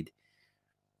Saka did.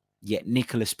 Yet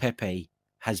Nicolas Pepe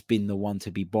has been the one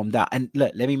to be bombed out. And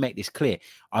look, let me make this clear.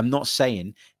 I'm not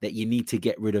saying that you need to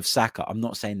get rid of Saka. I'm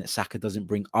not saying that Saka doesn't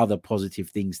bring other positive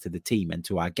things to the team and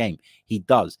to our game. He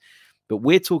does. But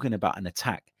we're talking about an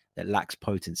attack that lacks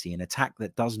potency, an attack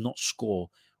that does not score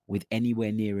with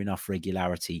anywhere near enough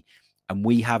regularity. And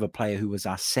we have a player who was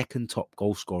our second top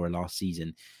goal scorer last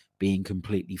season being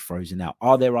completely frozen out.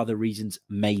 Are there other reasons?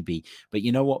 Maybe. But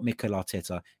you know what, Mikel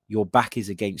Arteta? Your back is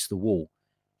against the wall.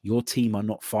 Your team are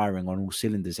not firing on all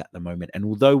cylinders at the moment. And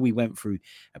although we went through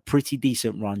a pretty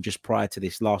decent run just prior to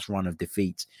this last run of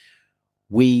defeats,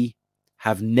 we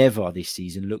have never this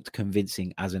season looked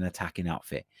convincing as an attacking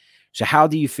outfit. So how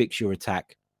do you fix your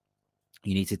attack?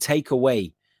 You need to take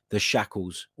away the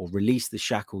shackles or release the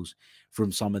shackles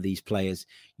from some of these players.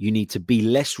 You need to be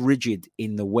less rigid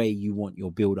in the way you want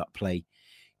your build-up play.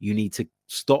 You need to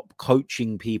stop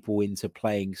coaching people into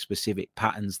playing specific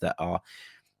patterns that are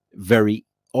very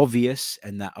obvious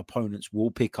and that opponents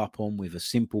will pick up on with a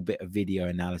simple bit of video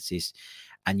analysis.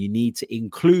 And you need to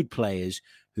include players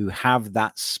who have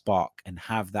that spark and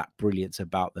have that brilliance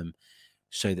about them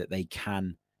so that they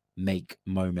can make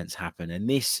moments happen. And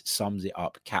this sums it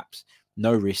up. Caps,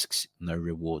 no risks, no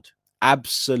reward.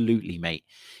 Absolutely, mate.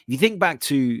 If you think back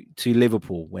to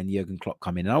Liverpool when Jurgen Klopp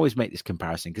come in, and I always make this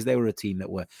comparison because they were a team that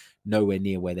were nowhere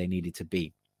near where they needed to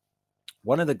be.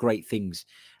 One of the great things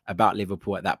about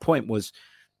Liverpool at that point was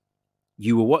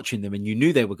you were watching them and you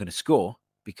knew they were going to score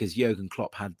because Jurgen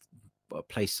Klopp had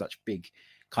placed such big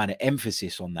kind of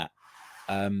emphasis on that.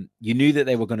 You knew that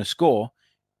they were going to score.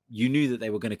 You knew that they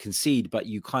were going to concede, but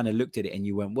you kind of looked at it and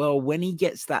you went, well, when he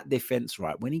gets that defense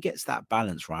right, when he gets that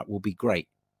balance right, will be great.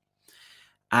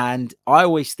 And I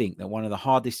always think that one of the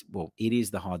hardest, well, it is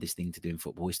the hardest thing to do in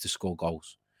football is to score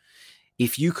goals.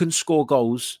 If you can score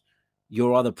goals,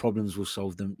 your other problems will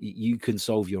solve them. You can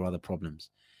solve your other problems.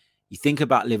 You think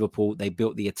about Liverpool, they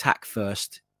built the attack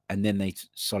first and then they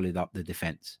solid up the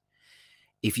defense.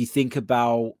 If you think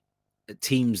about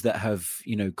teams that have,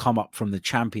 come up from the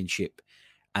Championship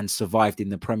and survived in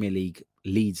the Premier League,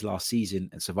 Leeds last season,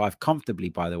 and survived comfortably,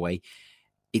 by the way,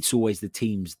 it's always the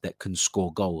teams that can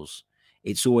score goals.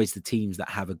 It's always the teams that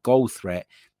have a goal threat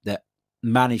that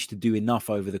manage to do enough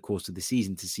over the course of the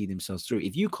season to see themselves through.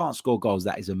 If you can't score goals,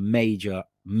 that is a major,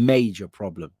 major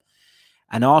problem.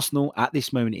 And Arsenal at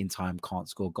this moment in time can't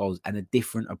score goals, and a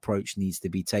different approach needs to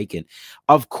be taken.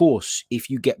 Of course, if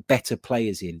you get better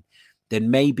players in, then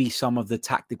maybe some of the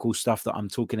tactical stuff that I'm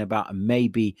talking about and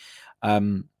maybe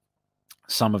some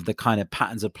of the kind of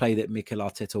patterns of play that Mikel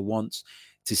Arteta wants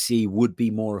to see would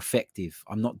be more effective.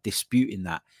 I'm not disputing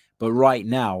that. But right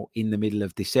now, in the middle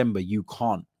of December, you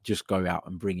can't just go out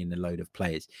and bring in a load of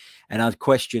players. And I'd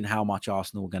question how much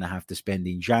Arsenal are going to have to spend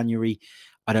in January.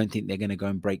 I don't think they're going to go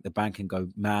and break the bank and go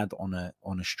mad on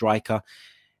a striker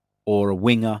or a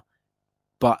winger.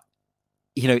 But,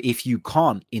 if you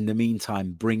can't, in the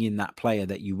meantime, bring in that player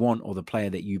that you want or the player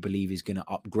that you believe is going to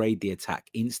upgrade the attack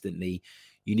instantly,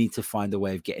 you need to find a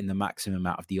way of getting the maximum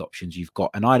out of the options you've got.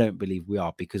 And I don't believe we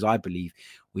are, because I believe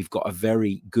we've got a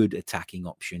very good attacking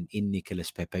option in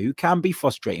Nicolas Pepe, who can be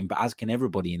frustrating, but as can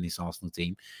everybody in this Arsenal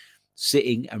team,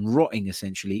 sitting and rotting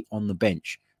essentially on the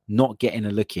bench, not getting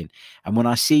a look in. And when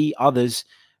I see others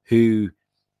who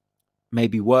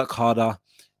maybe work harder,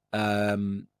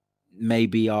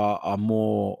 maybe are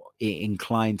more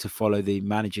inclined to follow the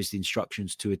manager's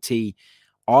instructions to a T,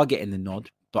 are getting the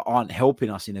nod, but aren't helping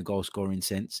us in a goal scoring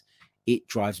sense, it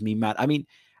drives me mad. I mean,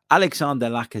 Alexander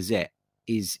Lacazette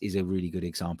is a really good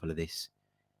example of this.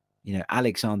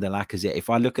 Alexander Lacazette, if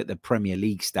I look at the Premier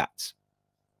League stats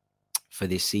for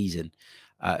this season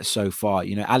so far,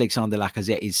 Alexander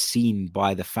Lacazette is seen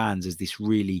by the fans as this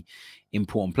really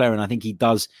important player. And I think he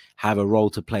does have a role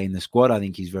to play in the squad. I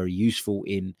think he's very useful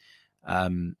in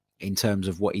terms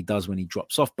of what he does when he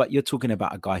drops off. But you're talking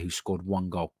about a guy who scored one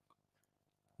goal.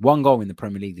 One goal in the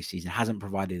Premier League this season, hasn't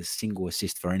provided a single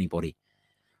assist for anybody.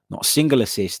 Not a single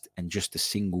assist and just a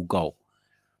single goal.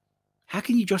 How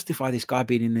can you justify this guy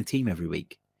being in the team every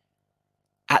week?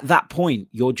 At that point,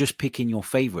 you're just picking your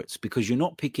favourites, because you're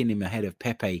not picking him ahead of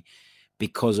Pepe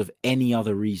because of any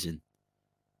other reason.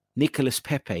 Nicolas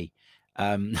Pepe,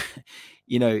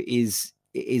 is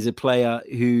a player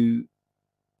who,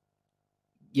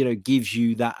 gives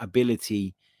you that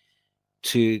ability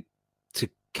to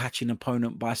catch an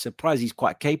opponent by surprise. He's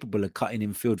quite capable of cutting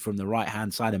in field from the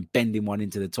right-hand side and bending one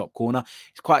into the top corner.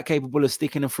 He's quite capable of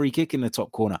sticking a free kick in the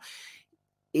top corner.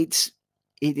 It's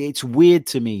weird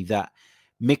to me that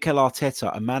Mikel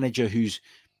Arteta, a manager who's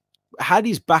had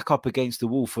his back up against the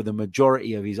wall for the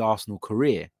majority of his Arsenal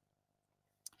career,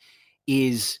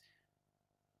 is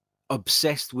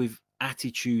obsessed with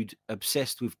attitude,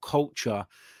 obsessed with culture,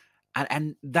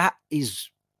 And that is,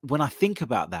 when I think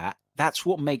about that, that's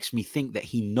what makes me think that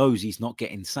he knows he's not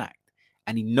getting sacked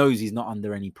and he knows he's not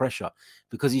under any pressure,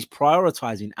 because he's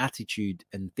prioritizing attitude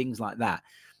and things like that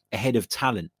ahead of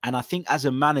talent. And I think as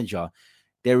a manager,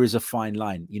 there is a fine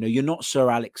line. You know, you're not Sir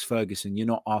Alex Ferguson, you're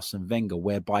not Arsene Wenger,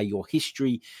 whereby your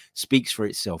history speaks for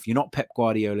itself. You're not Pep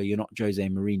Guardiola, you're not Jose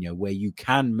Mourinho, where you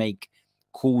can make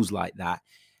calls like that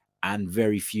and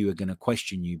very few are going to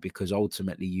question you, because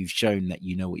ultimately you've shown that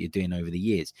you know what you're doing over the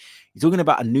years. You're talking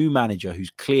about a new manager who's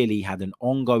clearly had an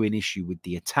ongoing issue with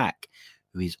the attack,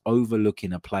 who is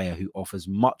overlooking a player who offers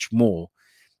much more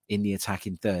in the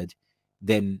attacking third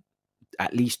than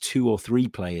at least 2 or 3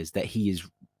 players that he is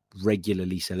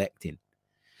regularly selecting.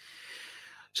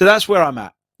 So that's where I'm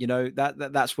at. You know,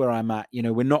 that's where I'm at. You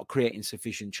know, we're not creating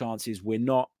sufficient chances. We're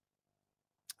not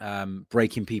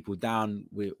breaking people down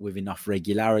with enough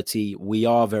regularity. We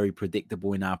are very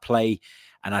predictable in our play.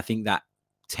 And I think that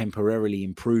temporarily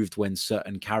improved when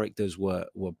certain characters were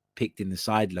picked in the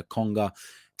side, Lokonga,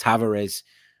 Tavares.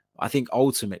 I think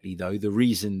ultimately, though, the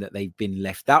reason that they've been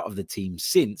left out of the team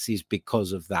since is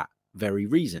because of that very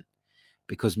reason.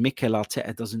 Because Mikel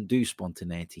Arteta doesn't do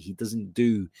spontaneity. He doesn't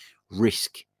do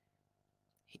risk.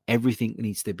 Everything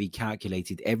needs to be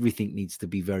calculated. Everything needs to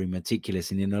be very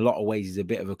meticulous. And in a lot of ways, he's a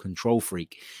bit of a control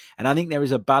freak. And I think there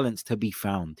is a balance to be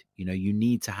found. You know, you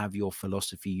need to have your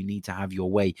philosophy. You need to have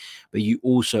your way. But you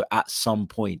also, at some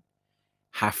point,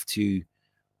 have to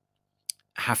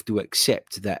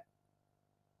accept that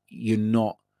you're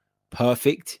not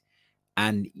perfect.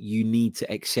 And you need to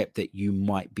accept that you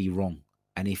might be wrong.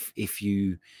 And if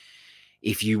you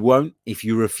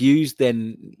refuse,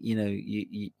 then, you know,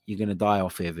 you're going to die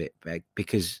off of it,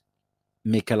 because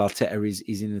Mikel Arteta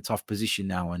is in a tough position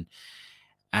now.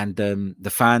 And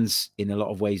the fans in a lot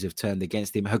of ways have turned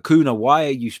against him. Hakuna, why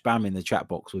are you spamming the chat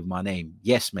box with my name?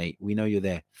 Yes, mate, we know you're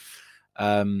there.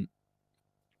 But,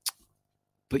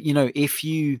 you know, if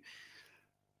you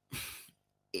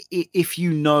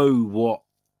know what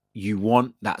you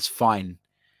want, that's fine.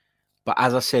 But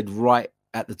as I said right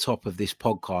at the top of this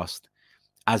podcast,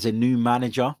 as a new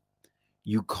manager,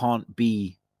 you can't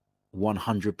be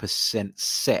 100%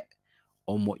 set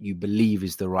on what you believe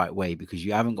is the right way, because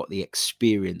you haven't got the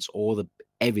experience or the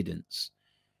evidence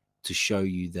to show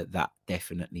you that that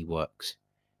definitely works.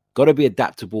 Got to be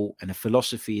adaptable, and a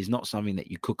philosophy is not something that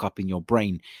you cook up in your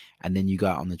brain and then you go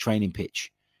out on the training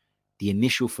pitch. The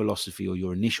initial philosophy or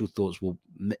your initial thoughts will,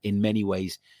 in many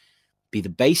ways, be the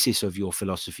basis of your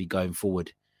philosophy going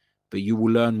forward. But you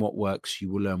will learn what works, you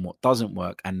will learn what doesn't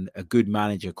work. And a good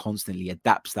manager constantly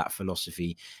adapts that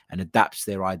philosophy and adapts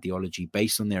their ideology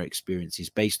based on their experiences,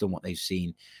 based on what they've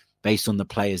seen, based on the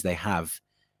players they have,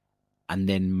 and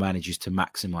then manages to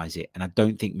maximize it. And I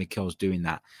don't think Mikel's doing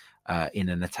that in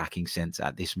an attacking sense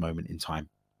at this moment in time.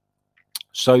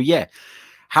 So, yeah.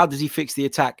 How does he fix the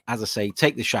attack? As I say,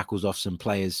 take the shackles off some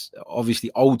players. Obviously,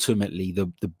 ultimately,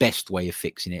 the best way of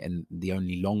fixing it, and the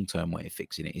only long-term way of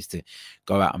fixing it, is to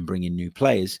go out and bring in new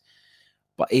players.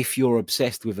 But if you're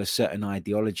obsessed with a certain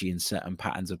ideology and certain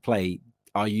patterns of play,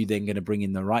 are you then going to bring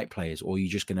in the right players? Or are you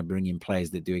just going to bring in players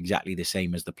that do exactly the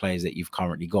same as the players that you've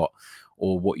currently got,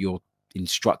 or what you're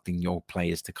instructing your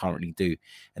players to currently do?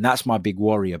 And that's my big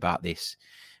worry about this.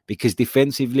 Because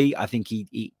defensively, I think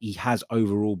he has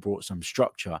overall brought some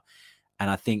structure. And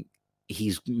I think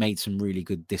he's made some really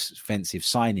good defensive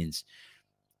signings.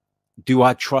 Do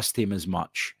I trust him as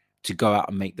much to go out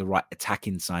and make the right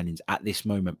attacking signings at this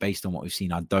moment based on what we've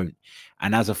seen? I don't.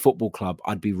 And as a football club,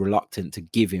 I'd be reluctant to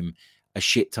give him a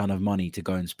shit ton of money to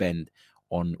go and spend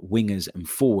on wingers and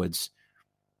forwards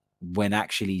when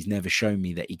actually he's never shown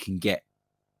me that he can get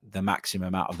the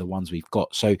maximum out of the ones we've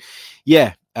got. So,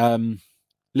 yeah,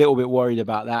 little bit worried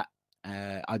about that.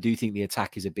 I do think the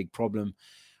attack is a big problem.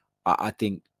 I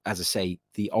think, as I say,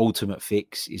 the ultimate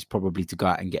fix is probably to go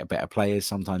out and get better players.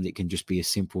 Sometimes it can just be as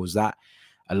simple as that.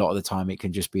 A lot of the time it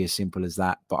can just be as simple as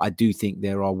that. But I do think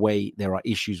there are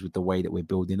issues with the way that we're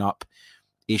building up,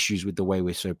 issues with the way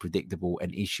we're so predictable,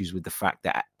 and issues with the fact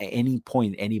that at any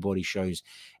point anybody shows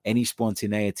any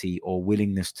spontaneity or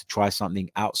willingness to try something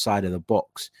outside of the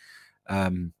box,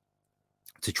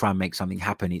 to try and make something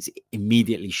happen, it's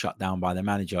immediately shut down by the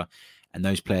manager, and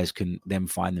those players can then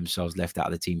find themselves left out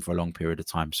of the team for a long period of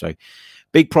time. So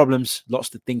big problems, lots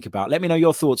to think about. Let me know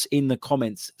your thoughts in the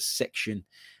comments section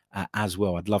as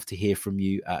well. I'd love to hear from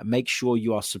you. Make sure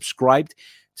you are subscribed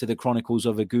to the Chronicles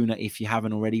of a Gooner. If you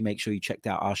haven't already, make sure you checked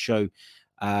out our show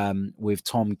with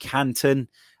Tom Canton,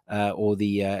 or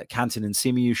the Canton and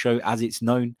Simiu show as it's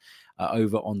known,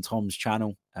 over on Tom's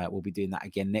channel. We'll be doing that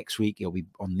again next week. It'll be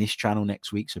on this channel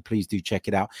next week, so please do check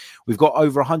it out. We've got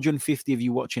over 150 of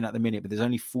you watching at the minute, but there's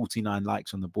only 49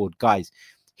 likes on the board. Guys,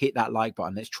 hit that like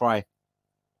button. Let's try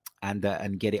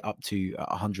and get it up to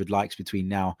 100 likes between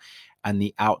now and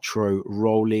the outro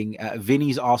rolling.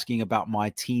 Vinny's asking about my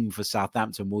team for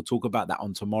Southampton. We'll talk about that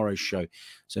on tomorrow's show,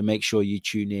 so make sure you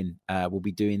tune in. We'll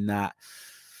be doing that.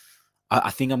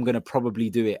 I think I'm going to probably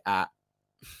do it at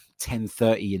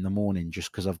 10:30 in the morning,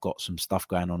 just because I've got some stuff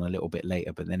going on a little bit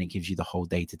later, but then it gives you the whole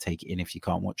day to take it in if you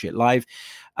can't watch it live.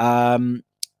 A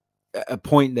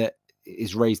point that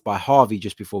is raised by Harvey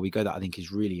just before we go that I think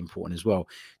is really important as well.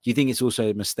 Do you think it's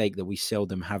also a mistake that we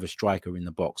seldom have a striker in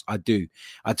the box? I do.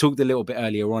 I talked a little bit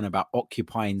earlier on about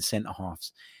occupying centre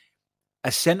halves.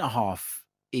 A centre half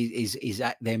is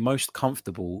at their most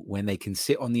comfortable when they can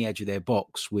sit on the edge of their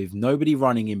box with nobody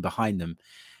running in behind them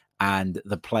and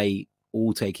the play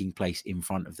all taking place in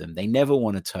front of them. They never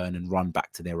want to turn and run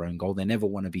back to their own goal. They never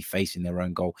want to be facing their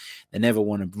own goal. They never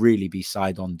want to really be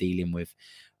side on dealing with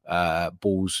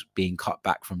balls being cut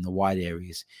back from the wide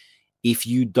areas. If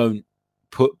you don't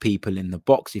put people in the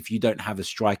box, if you don't have a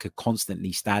striker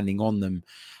constantly standing on them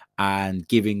and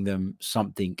giving them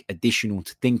something additional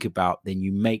to think about, then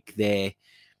you make their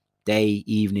day,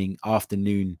 evening,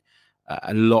 afternoon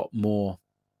a lot more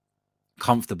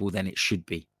comfortable than it should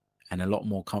be, and a lot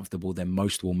more comfortable than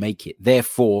most will make it.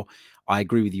 Therefore, I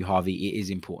agree with you, Harvey. It is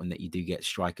important that you do get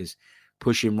strikers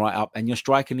pushing right up, and your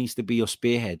striker needs to be your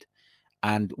spearhead.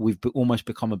 And we've almost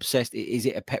become obsessed. Is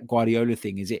it a Pep Guardiola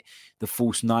thing? Is it the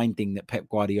false nine thing that Pep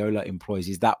Guardiola employs?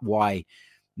 Is that why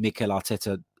Mikel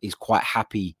Arteta is quite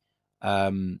happy,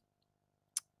 to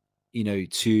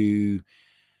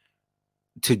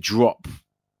drop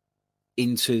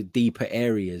into deeper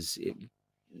areas?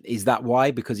 Is that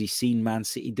why? Because he's seen Man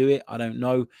City do it? I don't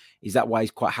know. Is that why he's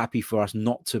quite happy for us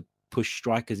not to push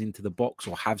strikers into the box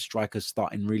or have strikers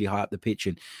starting really high up the pitch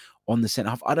and on the centre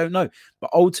half? I don't know.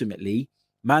 But ultimately,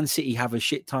 Man City have a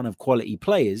shit ton of quality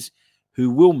players who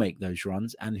will make those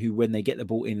runs and who, when they get the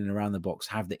ball in and around the box,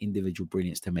 have the individual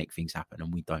brilliance to make things happen,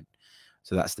 and we don't.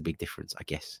 So that's the big difference, I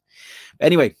guess.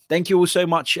 Anyway, thank you all so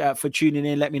much for tuning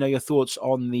in. Let me know your thoughts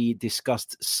on the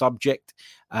discussed subject.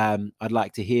 I'd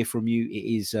like to hear from you.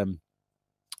 It is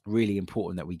really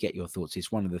important that we get your thoughts.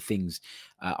 It's one of the things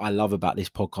I love about this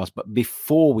podcast. But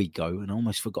before we go, and I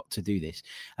almost forgot to do this,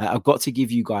 I've got to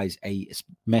give you guys a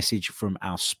message from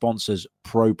our sponsors,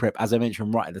 Pro Prep. As I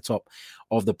mentioned right at the top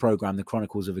of the program, the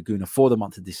Chronicles of a Gooner for the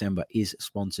month of December is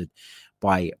sponsored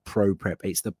by Pro Prep.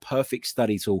 It's the perfect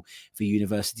study tool for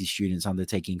university students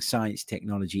undertaking science,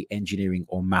 technology, engineering,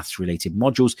 or maths related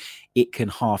modules. It can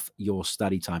halve your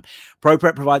study time. Pro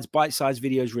Prep provides bite-sized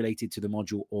videos related to the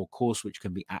module or course, which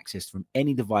can be accessed from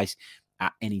any device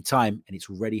at any time, and it's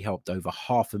already helped over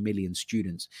 500,000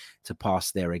 students to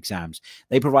pass their exams.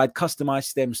 They provide customized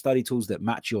STEM study tools that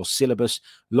match your syllabus.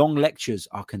 Long lectures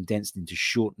are condensed into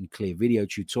short and clear video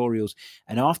tutorials,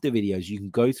 and after videos, you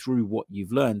can go through what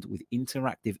you've learned with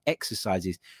interactive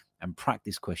exercises and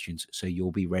practice questions so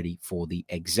you'll be ready for the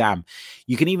exam.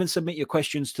 You can even submit your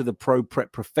questions to the Pro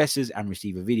Prep professors and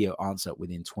receive a video answer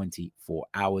within 24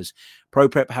 hours. Pro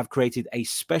Prep have created a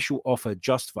special offer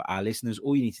just for our listeners.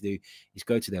 All you need to do is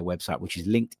go to their website, which is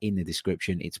linked in the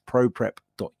description. It's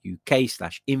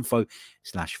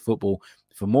proprep.uk/info/football.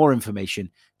 For more information,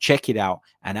 check it out,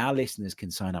 and our listeners can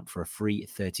sign up for a free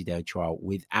 30-day trial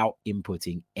without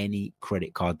inputting any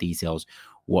credit card details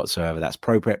whatsoever. That's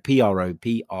ProPrep,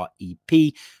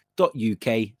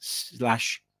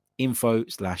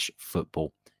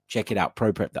 PROPREP.uk/info/football. Check it out,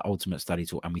 ProPrep, the ultimate study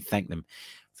tool, and we thank them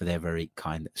for their very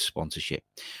kind sponsorship.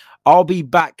 I'll be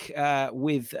back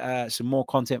with some more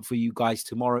content for you guys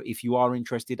tomorrow. If you are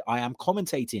interested, I am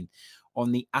commentating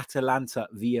on the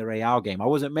Atalanta-Villarreal game. I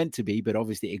wasn't meant to be, but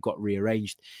obviously it got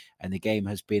rearranged and the game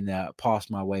has been passed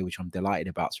my way, which I'm delighted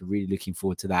about. So really looking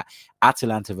forward to that.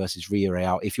 Atalanta versus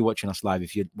Villarreal. If you're watching us live,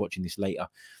 if you're watching this later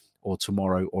or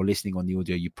tomorrow or listening on the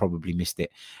audio, you probably missed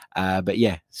it. But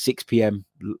yeah, 6 p.m.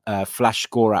 Flash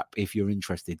Score app. If you're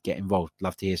interested, get involved.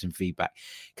 Love to hear some feedback.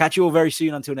 Catch you all very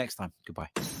soon. Until next time. Goodbye.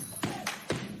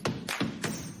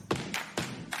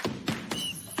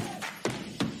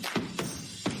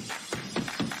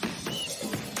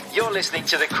 You're listening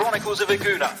to the Chronicles of a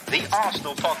Gooner, the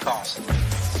Arsenal podcast.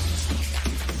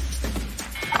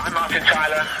 I'm Martin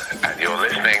Tyler, and you're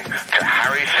listening to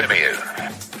Harry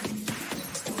Symeou.